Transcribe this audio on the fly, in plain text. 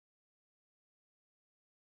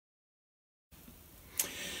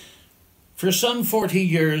For some 40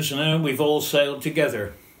 years now, we've all sailed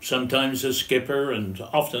together, sometimes as skipper and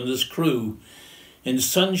often as crew. In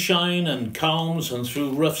sunshine and calms and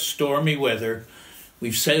through rough stormy weather,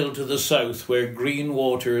 we've sailed to the south where green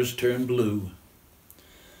waters turn blue.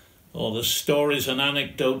 All the stories and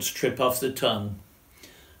anecdotes trip off the tongue,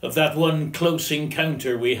 of that one close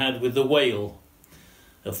encounter we had with the whale,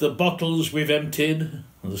 of the bottles we've emptied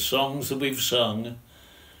and the songs that we've sung,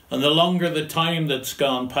 and the longer the time that's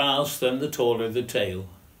gone past, then the taller the tale.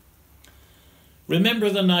 Remember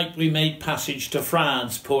the night we made passage to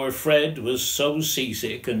France. Poor Fred was so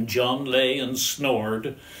seasick and John lay and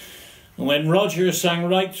snored. And when Roger sang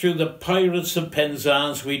right through the Pirates of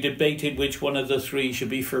Penzance, we debated which one of the three should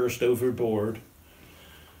be first overboard.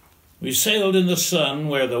 We sailed in the sun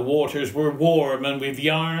where the waters were warm, and we've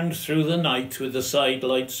yarned through the night with the side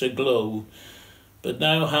lights aglow. But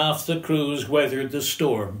now half the crew's weathered the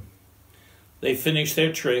storm. They've finished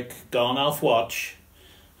their trick, gone off watch,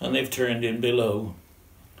 and they've turned in below.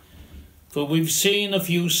 For we've seen a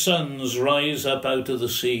few suns rise up out of the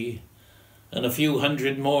sea, and a few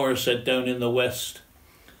hundred more set down in the west.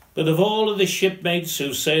 But of all of the shipmates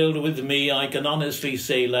who sailed with me, I can honestly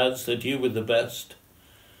say, lads, that you were the best.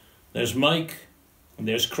 There's Mike, and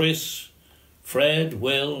there's Chris, Fred,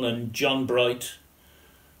 Will, and John Bright.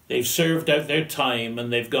 They've served out their time,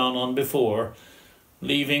 and they've gone on before,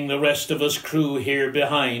 leaving the rest of us crew here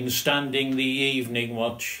behind, standing the evening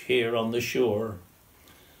watch here on the shore.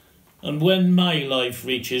 And when my life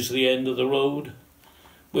reaches the end of the road,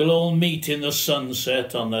 we'll all meet in the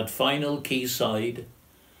sunset on that final quayside,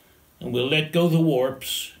 and we'll let go the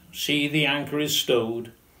warps, see the anchor is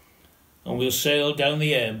stowed, and we'll sail down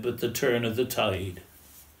the ebb at the turn of the tide.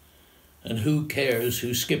 And who cares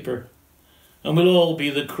who's skipper? And we'll all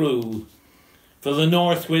be the crew, for the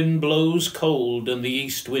north wind blows cold and the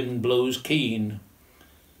east wind blows keen.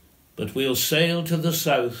 But we'll sail to the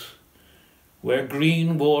south, where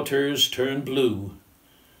green waters turn blue,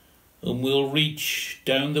 and we'll reach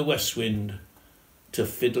down the west wind to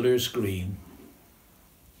Fiddler's Green.